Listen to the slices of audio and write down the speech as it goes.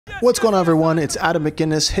What's going on, everyone? It's Adam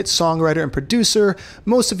McInnis, hit songwriter and producer.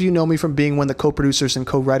 Most of you know me from being one of the co-producers and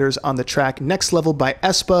co-writers on the track Next Level by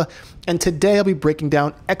aespa, and today I'll be breaking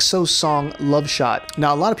down EXO's song Love Shot.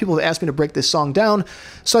 Now, a lot of people have asked me to break this song down,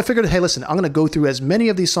 so I figured, hey, listen, I'm going to go through as many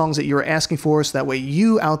of these songs that you're asking for so that way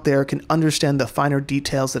you out there can understand the finer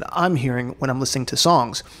details that I'm hearing when I'm listening to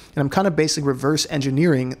songs. And I'm kind of basically reverse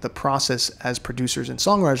engineering the process as producers and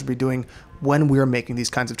songwriters will be doing when we're making these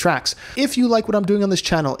kinds of tracks. If you like what I'm doing on this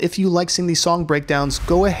channel, if you like seeing these song breakdowns,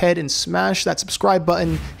 go ahead and smash that subscribe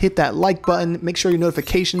button, hit that like button, make sure your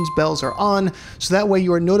notifications bells are on, so that way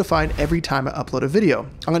you are notified every time I upload a video.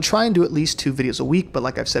 I'm gonna try and do at least 2 videos a week, but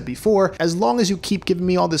like I've said before, as long as you keep giving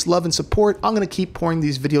me all this love and support, I'm gonna keep pouring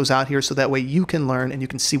these videos out here so that way you can learn and you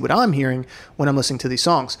can see what I'm hearing when I'm listening to these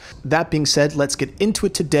songs. That being said, let's get into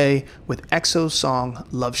it today with EXO's song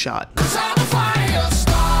Love Shot.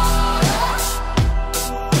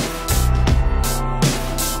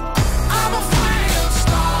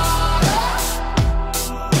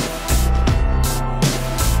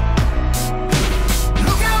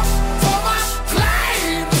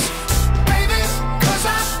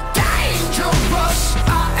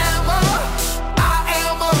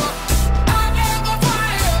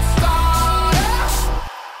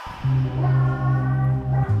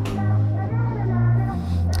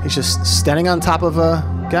 He's just standing on top of a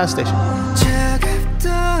gas station. All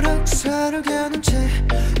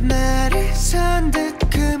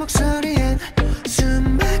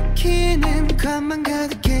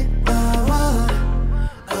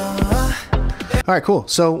right, cool.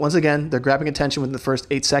 So once again, they're grabbing attention within the first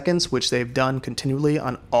 8 seconds, which they've done continually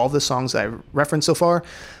on all the songs that I've referenced so far.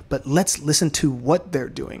 But let's listen to what they're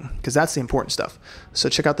doing, because that's the important stuff. So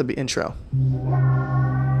check out the intro.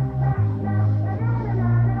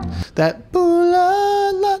 That boo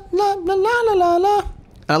la la la la la la la.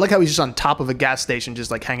 And I like how he's just on top of a gas station,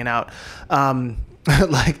 just like hanging out.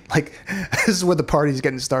 Like this is where the party's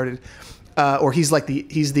getting started. Or he's like the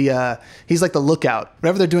lookout.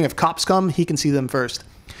 Whatever they're doing, if cops come, he can see them first.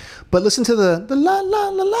 But listen to the la la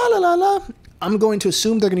la la la la la. I'm going to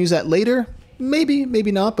assume they're gonna use that later. Maybe,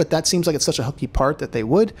 maybe not, but that seems like it's such a hooky part that they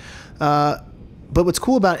would. But what's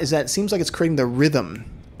cool about it is that it seems like it's creating the rhythm.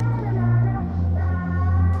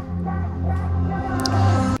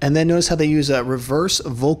 And then notice how they use a reverse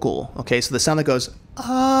vocal. Okay, so the sound that goes,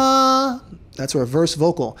 ah, that's a reverse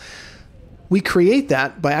vocal. We create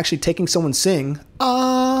that by actually taking someone sing,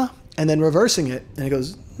 ah, and then reversing it, and it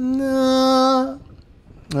goes, nah. All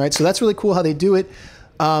right, so that's really cool how they do it.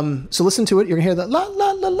 So listen to it, you're gonna hear that la, la,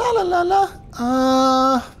 la, la, la, la, la,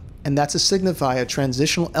 ah, and that's to signify a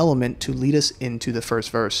transitional element to lead us into the first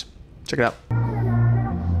verse. Check it out.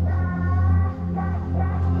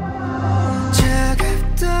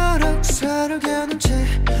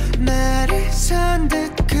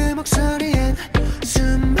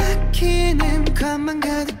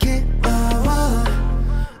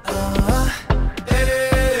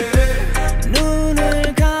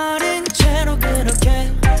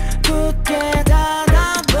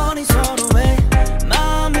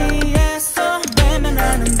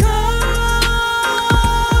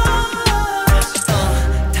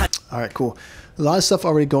 All right, cool. A lot of stuff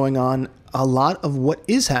already going on. A lot of what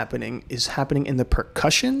is happening in the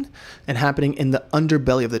percussion and happening in the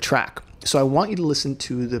underbelly of the track. So I want you to listen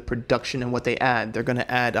to the production and what they add. They're going to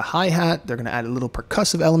add a hi-hat. They're going to add a little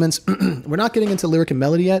percussive elements. We're not getting into lyric and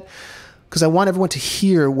melody yet because I want everyone to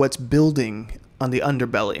hear what's building on the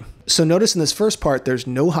underbelly. So notice in this first part, there's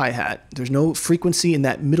no hi-hat. There's no frequency in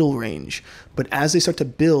that middle range. But as they start to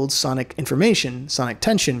build sonic information, sonic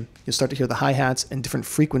tension, you'll start to hear the hi-hats and different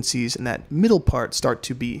frequencies in that middle part start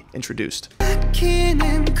to be introduced. See?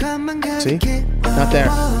 Not there.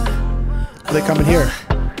 They come in here.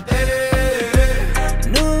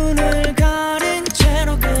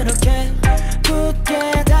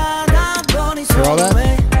 Hear all that?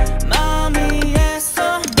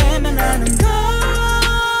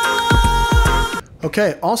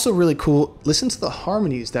 Okay, also really cool, listen to the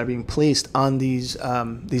harmonies that are being placed on these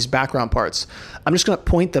background parts. I'm just gonna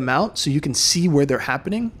point them out so you can see where they're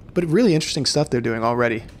happening, but really interesting stuff they're doing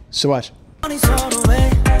already. So watch. Hear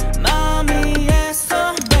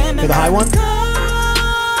the high one?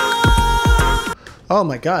 Oh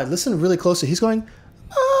my God, listen really closely. He's going,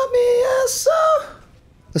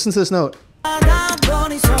 listen to this note.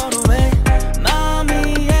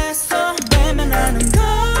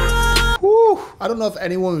 Whew, I don't know if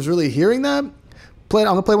anyone was really hearing that. I'm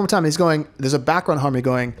gonna play it one more time. He's going, there's a background harmony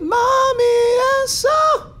going, Mommy, eso.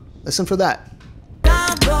 Listen for that.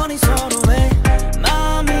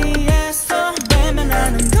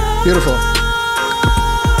 Beautiful.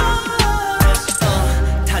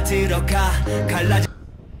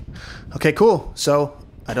 Okay, cool. So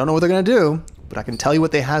I don't know what they're going to do, but I can tell you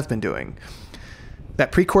what they have been doing.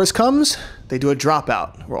 That pre-chorus comes, they do a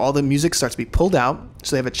dropout where all the music starts to be pulled out,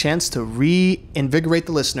 so they have a chance to reinvigorate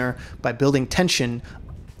the listener by building tension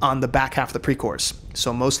on the back half of the pre-chorus.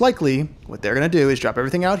 So most likely, what they're going to do is drop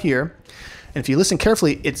everything out here, and if you listen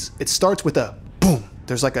carefully, it starts with a boom.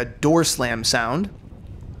 There's like a door slam sound,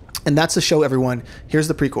 and that's to show everyone, here's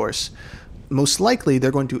the pre-chorus. Most likely,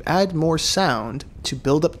 they're going to add more sound to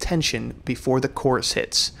build up tension before the chorus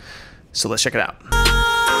hits. So let's check it out.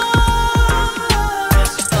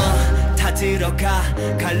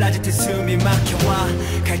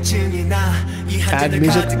 Add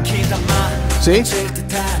music. See?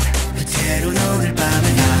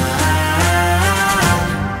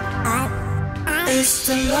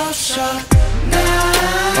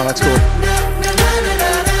 Oh, that's cool.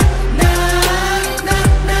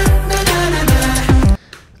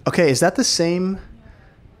 Okay, is that the same?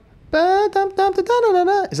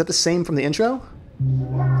 Is that the same from the intro?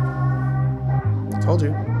 I told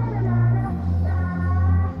you.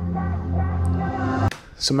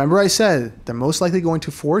 So remember I said they're most likely going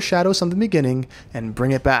to foreshadow something in the beginning and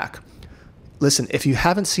bring it back. Listen, if you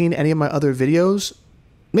haven't seen any of my other videos,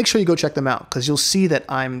 make sure you go check them out because you'll see that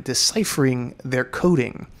I'm deciphering their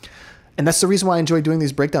coding. And that's the reason why I enjoy doing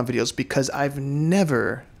these breakdown videos, because I've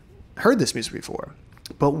never heard this music before.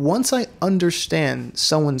 But once I understand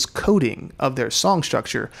someone's coding of their song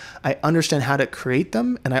structure, I understand how to create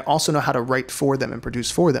them, and I also know how to write for them and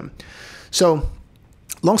produce for them. So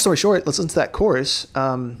long story short, let's listen to that chorus.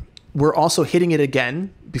 We're also hitting it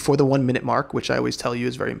again before the 1 minute mark, which I always tell you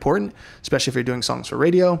is very important, especially if you're doing songs for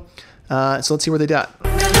radio. So let's see where they got.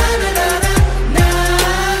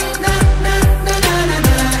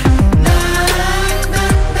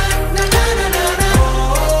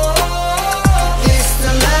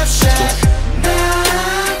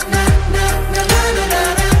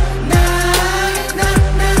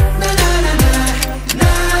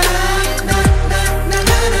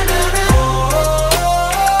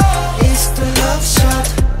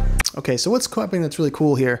 Okay, so what's happening that's really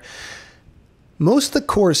cool here? Most of the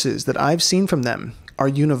choruses that I've seen from them are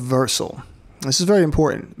universal. This is very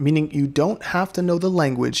important, meaning you don't have to know the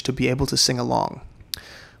language to be able to sing along.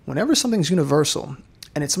 Whenever something's universal,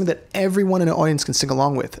 and it's something that everyone in an audience can sing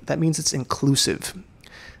along with, that means it's inclusive.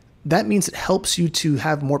 That means it helps you to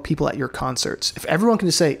have more people at your concerts. If everyone can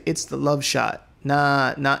just say, it's the love shot,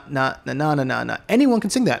 nah, nah, nah, nah, nah, nah, nah, nah. Anyone can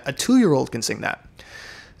sing that. A 2-year-old can sing that.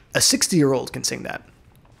 A 60-year-old can sing that.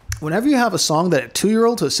 Whenever you have a song that a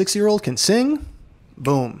 2-year-old to a 6-year-old can sing,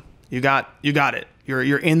 boom, you got it.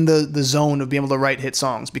 You're in the zone of being able to write hit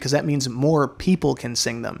songs, because that means more people can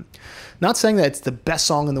sing them. Not saying that it's the best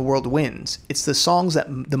song in the world wins. It's the songs that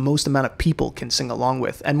the most amount of people can sing along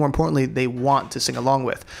with, and more importantly, they want to sing along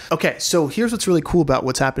with. Okay, so here's what's really cool about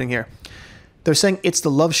what's happening here. They're saying it's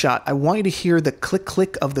the love shot. I want you to hear the click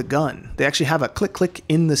click of the gun. They actually have a click click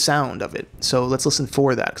in the sound of it. So let's listen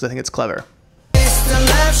for that, because I think it's clever.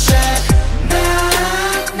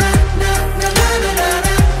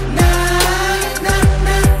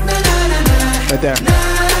 Right there.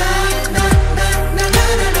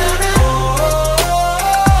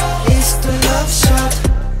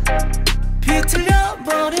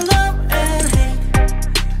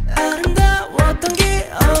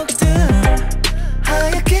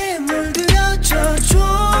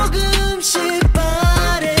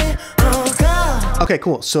 Okay,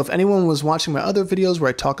 cool. So if anyone was watching my other videos where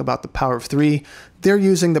I talk about the power of 3, they're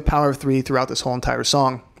using the power of 3 throughout this whole entire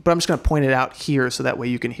song. But I'm just going to point it out here so that way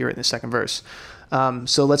you can hear it in the second verse.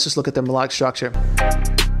 So let's just look at their melodic structure.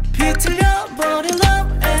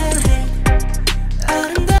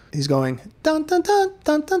 He's going dun dun dun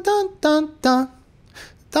dun dun dun dun dun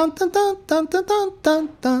dun dun dun dun dun dun dun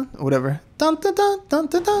dun, or whatever. Dun dun dun dun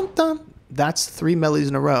dun dun dun. That's 3 melodies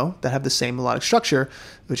in a row that have the same melodic structure,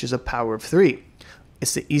 which is a power of 3.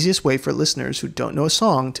 It's the easiest way for listeners who don't know a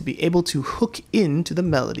song to be able to hook into the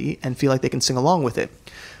melody and feel like they can sing along with it.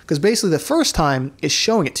 Because basically the first time is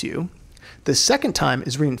showing it to you, the second time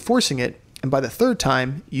is reinforcing it, and by the third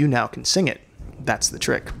time, you now can sing it. That's the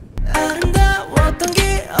trick.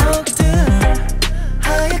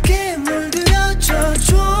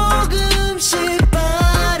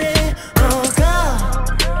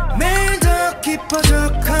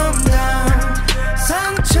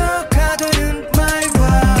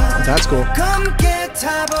 That's cool.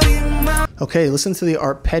 Okay, listen to the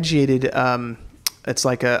arpeggiated, it's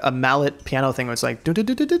like a mallet piano thing where it's like,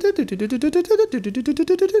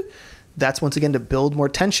 that's once again to build more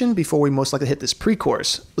tension before we most likely hit this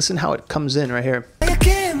pre-chorus. Listen how it comes in right here.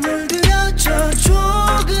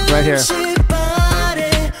 Right here. That's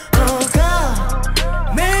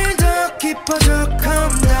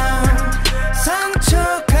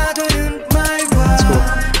cool.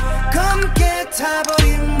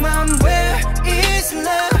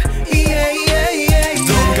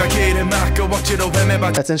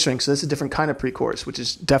 That's interesting. So that's a different kind of pre-chorus, which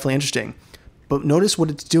is definitely interesting. But notice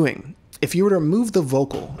what it's doing. If you were to remove the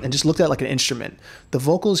vocal and just looked at it like an instrument, the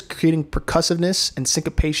vocal is creating percussiveness and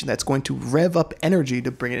syncopation that's going to rev up energy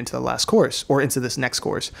to bring it into the last chorus or into this next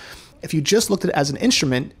chorus. If you just looked at it as an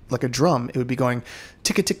instrument, like a drum, it would be going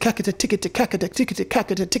ticka-ticka-ticka, ticka-ticka-ticka, ticka-ticka-ticka,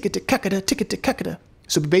 ticka-ticka-ticka, ticka-ticka-ticka.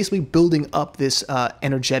 So basically building up this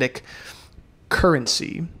energetic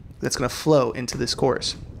currency that's going to flow into this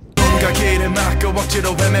chorus. Check it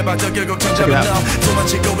out.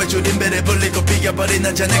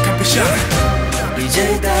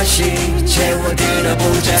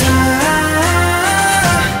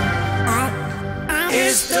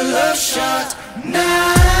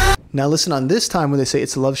 Now listen on this time when they say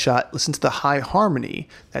it's a love shot, listen to the high harmony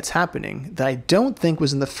that's happening that I don't think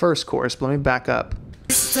was in the first chorus, but let me back up.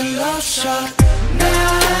 It's the love shot.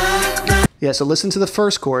 Yeah, so listen to the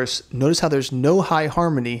first chorus. Notice how there's no high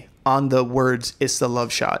harmony on the words, it's the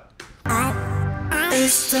love shot.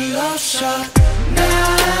 It's the love shot.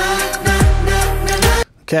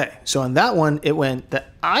 Okay, so on that one, it went the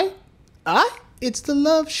it's the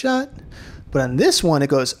love shot. But on this one, it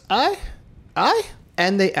goes I,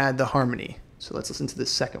 and they add the harmony. So let's listen to the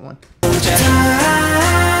second one.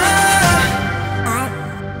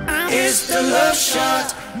 It's the love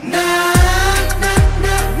shot.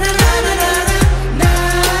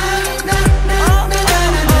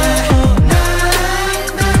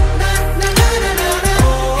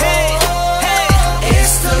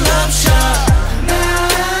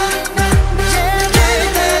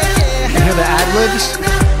 Ad-libs.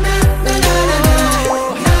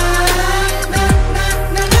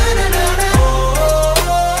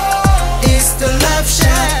 It's the love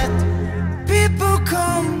shot. People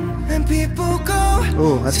come and people go.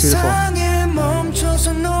 Oh, that's beautiful.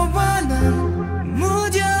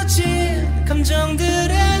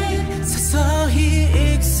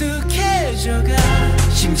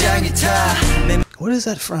 What is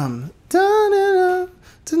that from?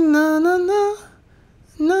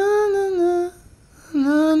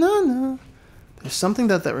 There's something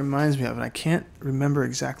that reminds me of, and I can't remember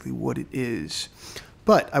exactly what it is.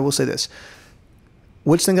 But I will say this.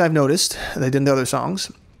 Which thing I've noticed, they did in the other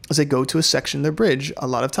songs, is they go to a section in their bridge a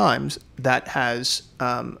lot of times that has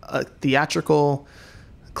a theatrical,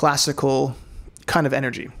 classical kind of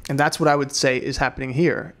energy. And that's what I would say is happening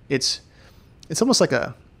here. It's almost like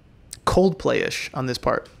a Coldplay-ish on this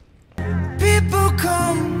part. People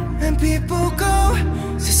come and people go.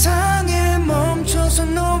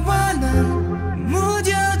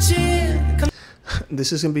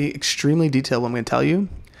 This is going to be extremely detailed, what I'm going to tell you.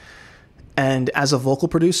 And as a vocal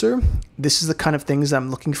producer, this is the kind of things that I'm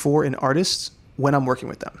looking for in artists when I'm working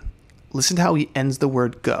with them. Listen to how he ends the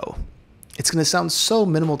word go. It's going to sound so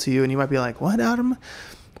minimal to you, and you might be like, what, Adam?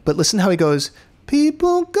 But listen how he goes,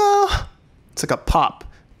 people go. It's like a pop.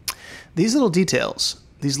 These little details,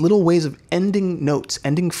 these little ways of ending notes,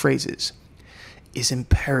 ending phrases, is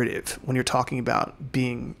imperative when you're talking about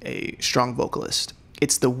being a strong vocalist.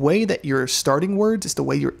 It's the way that you're starting words, it's the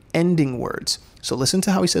way you're ending words. So listen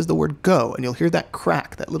to how he says the word go, and you'll hear that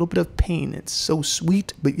crack, that little bit of pain. It's so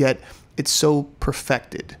sweet, but yet it's so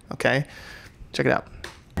perfected, okay? Check it out.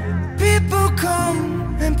 People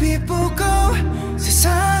come and people go.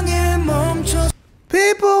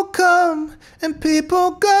 People come and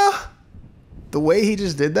people go. The way he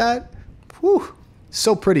just did that, whew.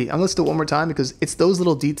 So pretty. I'm going to do it one more time because it's those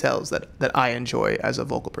little details that I enjoy as a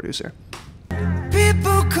vocal producer.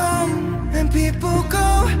 People come and people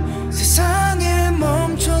go. 세상에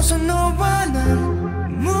멈춰서 너와 나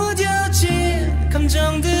무뎌진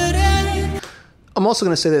감정들에. I'm also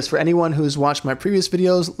going to say this for anyone who's watched my previous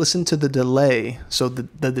videos, listen to the delay. So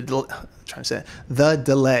the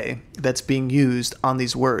delay that's being used on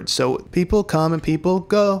these words. So people come and people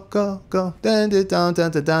go, go, go. Dun dun dun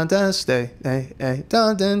dun dun dun stay. Dun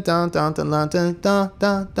dun dun dun dun dun dun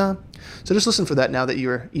dun dun. So just listen for that now that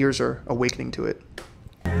your ears are awakening to it.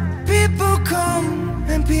 People come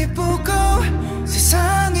and people go.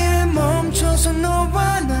 세상에 멈춰서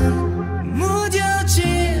너와 나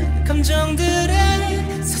무뎌진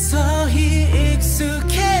감정들에 서서히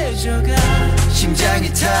익숙해져가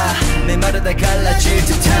심장이 타 내 말을 다 갈라질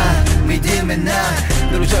듯한 믿음의 난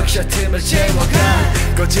너로 적셔 틈을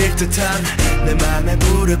채워가 꺼질 듯한 내 맘에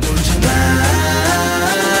불을 붙여놔.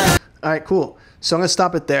 Alright, cool. So I'm going to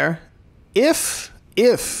stop it there. If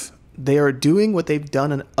they are doing what they've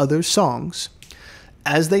done in other songs.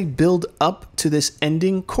 As they build up to this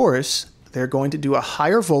ending chorus, they're going to do a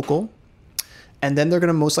higher vocal, and then they're going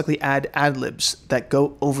to most likely add ad-libs that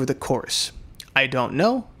go over the chorus. I don't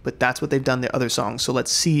know, but that's what they've done in their other songs. So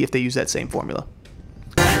let's see if they use that same formula.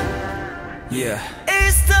 Yeah.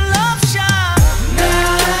 It's the love shot.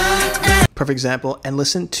 Perfect example. And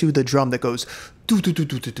listen to the drum that goes do do do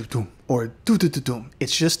do do do do or do do do do.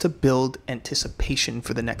 It's just to build anticipation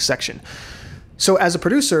for the next section. So as a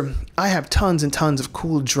producer, I have tons and tons of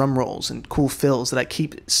cool drum rolls and cool fills that I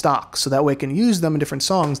keep stock, so that way I can use them in different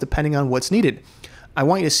songs depending on what's needed. I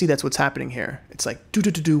want you to see that's what's happening here. It's like do do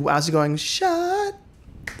do do as you're going shot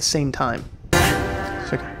at the same time.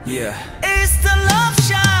 Yeah. It's the love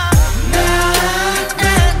shot.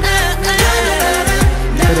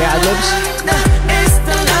 For the ad-libs. It's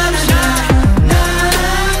the love shot.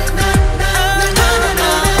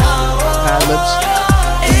 Ad-libs.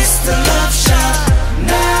 It's the love shot.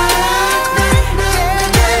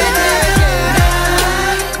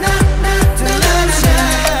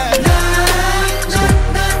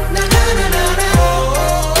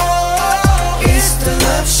 It's the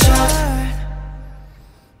love shot.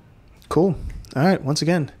 Cool. All right, once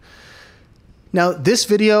again. Now, this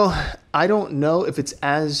video, I don't know if it's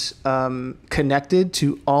as connected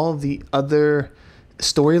to all of the other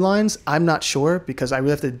storylines. I'm not sure because I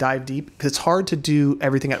really have to dive deep because it's hard to do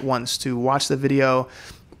everything at once, to watch the video,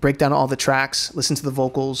 break down all the tracks, listen to the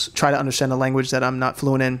vocals, try to understand the language that I'm not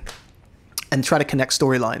fluent in, and try to connect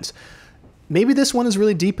storylines. Maybe this one is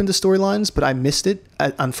really deep into storylines, but I missed it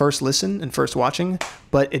on first listen and first watching.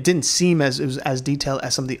 But it didn't seem as it was as detailed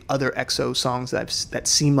as some of the other EXO songs that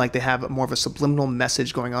seem like they have more of a subliminal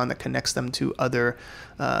message going on that connects them to other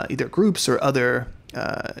either groups or other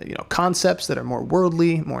concepts that are more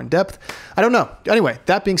worldly, more in depth. I don't know. Anyway,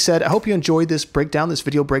 that being said, I hope you enjoyed this breakdown, this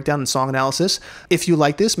video breakdown and song analysis. If you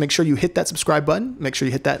like this, make sure you hit that subscribe button. Make sure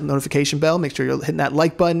you hit that notification bell. Make sure you're hitting that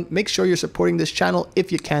like button. Make sure you're supporting this channel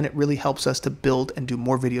if you can. It really helps us to build and do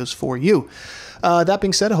more videos for you. That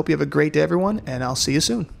being said, I hope you have a great day, everyone, and I'll see you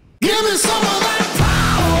soon. Give me some of that.